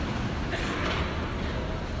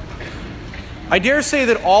I dare say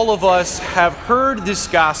that all of us have heard this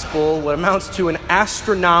gospel, what amounts to an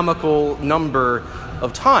astronomical number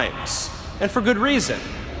of times, and for good reason.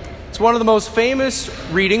 It's one of the most famous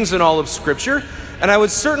readings in all of Scripture, and I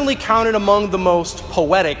would certainly count it among the most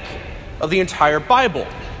poetic of the entire Bible.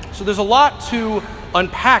 So there's a lot to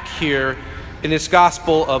unpack here in this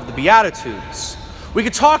gospel of the Beatitudes. We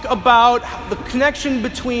could talk about the connection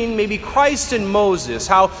between maybe Christ and Moses,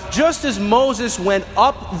 how just as Moses went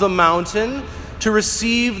up the mountain to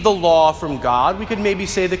receive the law from God, we could maybe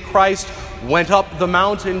say that Christ went up the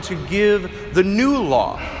mountain to give the new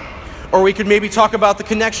law. Or we could maybe talk about the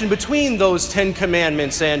connection between those 10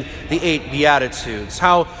 commandments and the 8 Beatitudes,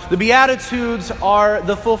 how the Beatitudes are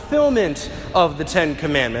the fulfillment of the 10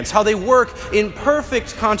 commandments, how they work in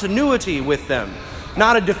perfect continuity with them,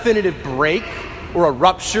 not a definitive break or a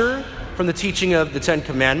rupture from the teaching of the 10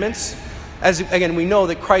 commandments. As again, we know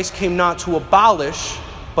that Christ came not to abolish,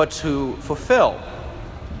 but to fulfill.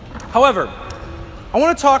 However, I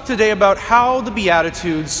want to talk today about how the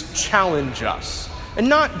Beatitudes challenge us. And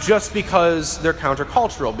not just because they're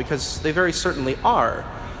countercultural, because they very certainly are.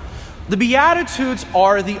 The Beatitudes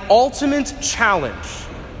are the ultimate challenge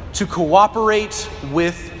to cooperate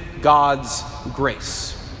with God's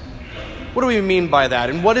grace. What do we mean by that?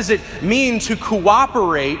 And what does it mean to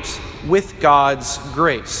cooperate with God's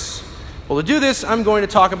grace? Well, to do this, I'm going to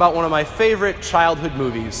talk about one of my favorite childhood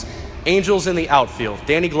movies, Angels in the Outfield.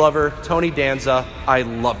 Danny Glover, Tony Danza, I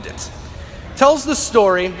loved it. It tells the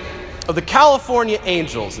story of the California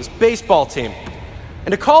Angels, this baseball team.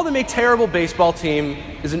 And to call them a terrible baseball team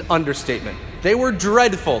is an understatement. They were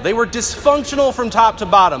dreadful. They were dysfunctional from top to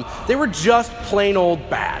bottom. They were just plain old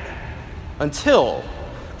bad. Until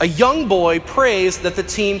a young boy prays that the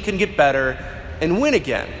team can get better and win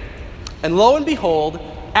again. And lo and behold,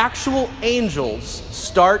 actual angels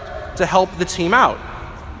start to help the team out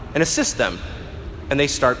and assist them. And they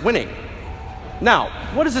start winning. Now,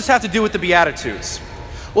 what does this have to do with the Beatitudes?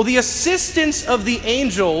 Well, the assistance of the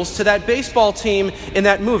angels to that baseball team in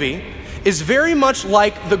that movie is very much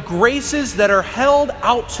like the graces that are held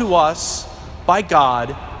out to us by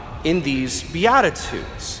God in these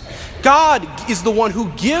Beatitudes. God is the one who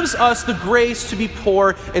gives us the grace to be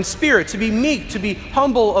poor in spirit, to be meek, to be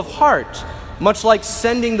humble of heart, much like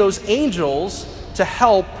sending those angels to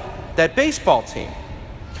help that baseball team.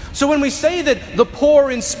 So when we say that the poor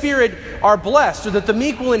in spirit are blessed, or that the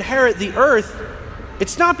meek will inherit the earth,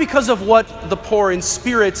 it's not because of what the poor in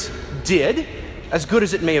spirit did, as good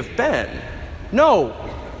as it may have been. No,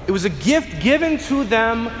 it was a gift given to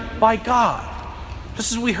them by God.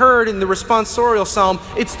 Just as we heard in the responsorial psalm,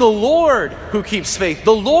 it's the Lord who keeps faith,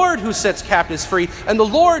 the Lord who sets captives free, and the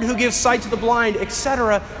Lord who gives sight to the blind,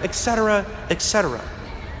 etc., etc., etc.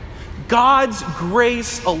 God's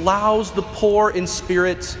grace allows the poor in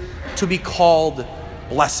spirit to be called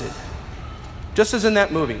blessed. Just as in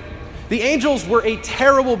that movie. The Angels were a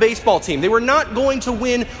terrible baseball team. They were not going to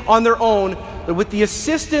win on their own, but with the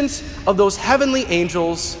assistance of those heavenly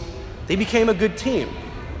angels, they became a good team,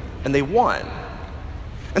 and they won.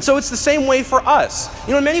 And so it's the same way for us.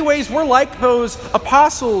 In many ways, we're like those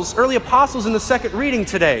apostles, early apostles in the second reading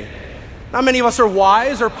today. Not many of us are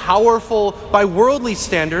wise or powerful by worldly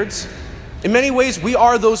standards. In many ways, we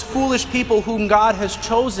are those foolish people whom God has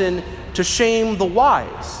chosen to shame the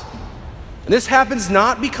wise. And this happens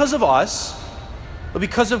not because of us, but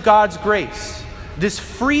because of God's grace. This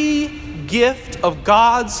free gift of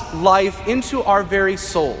God's life into our very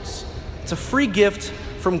souls. It's a free gift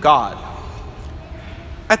from God.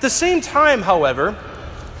 At the same time, however,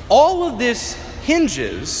 all of this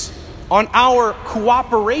hinges on our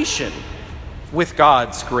cooperation with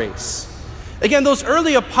God's grace. Again, those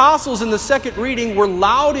early apostles in the second reading were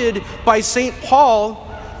lauded by St. Paul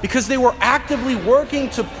because they were actively working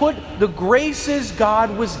to put the graces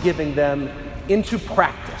God was giving them into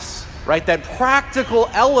practice, right? That practical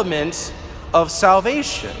element of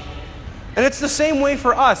salvation. And it's the same way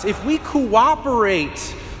for us. If we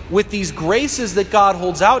cooperate with these graces that God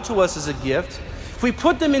holds out to us as a gift, if we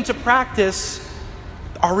put them into practice,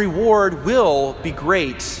 our reward will be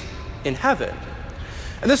great in heaven.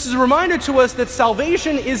 And this is a reminder to us that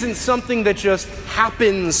salvation isn't something that just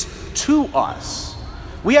happens to us.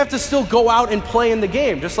 We have to still go out and play in the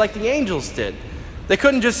game, just like the angels did. They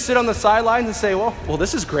couldn't just sit on the sidelines and say, well,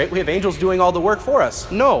 this is great. We have angels doing all the work for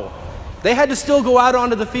us. No. They had to still go out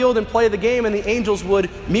onto the field and play the game, and the angels would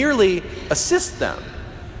merely assist them.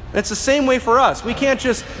 And it's the same way for us. We can't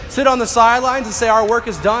just sit on the sidelines and say our work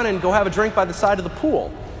is done and go have a drink by the side of the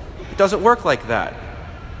pool. It doesn't work like that.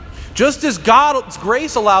 Just as God's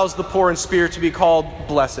grace allows the poor in spirit to be called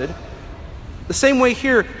blessed, the same way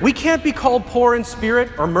here, we can't be called poor in spirit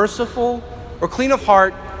or merciful or clean of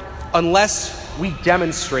heart unless we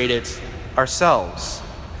demonstrate it ourselves.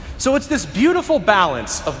 So it's this beautiful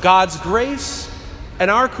balance of God's grace and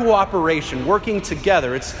our cooperation working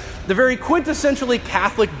together. It's the very quintessentially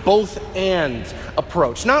Catholic both-and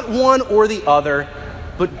approach. Not one or the other,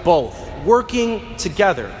 but both, working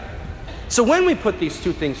together. So when we put these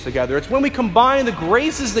two things together, it's when we combine the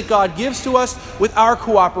graces that God gives to us with our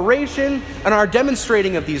cooperation and our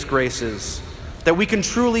demonstrating of these graces, that we can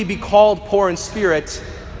truly be called poor in spirit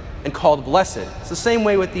and called blessed. It's the same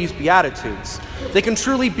way with these Beatitudes. They can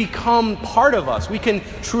truly become part of us. We can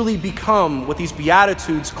truly become what these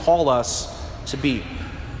Beatitudes call us to be.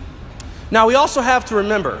 Now, we also have to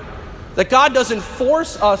remember that God doesn't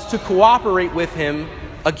force us to cooperate with Him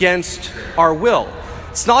against our will.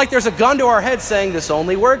 It's not like there's a gun to our head saying this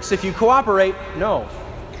only works if you cooperate. No.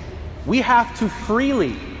 We have to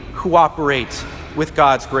freely cooperate with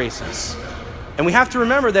God's graces. And we have to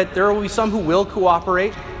remember that there will be some who will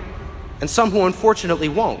cooperate and some who unfortunately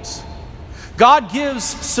won't. God gives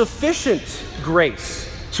sufficient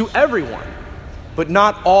grace to everyone, but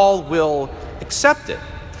not all will accept it.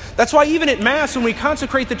 That's why even at Mass, when we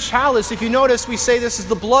consecrate the chalice, if you notice, we say this is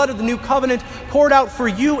the blood of the new covenant poured out for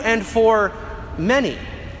you and for many,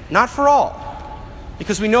 not for all.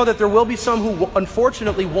 Because we know that there will be some who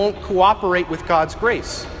unfortunately won't cooperate with God's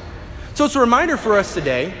grace. So it's a reminder for us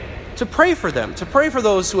today to pray for them, to pray for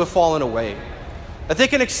those who have fallen away, that they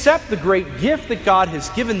can accept the great gift that God has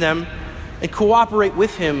given them and cooperate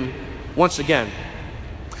with Him once again.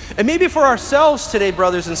 And maybe for ourselves today,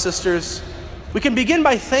 brothers and sisters, we can begin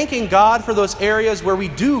by thanking God for those areas where we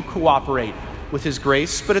do cooperate with His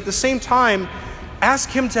grace, but at the same time, ask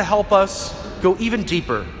Him to help us go even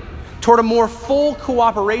deeper toward a more full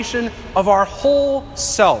cooperation of our whole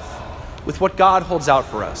self with what God holds out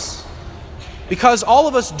for us. Because all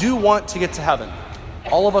of us do want to get to heaven.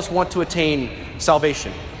 All of us want to attain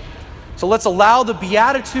salvation. So let's allow the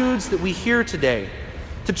Beatitudes that we hear today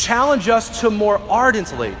to challenge us to more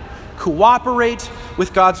ardently cooperate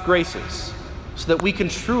with God's graces so that we can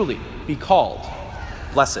truly be called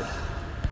blessed.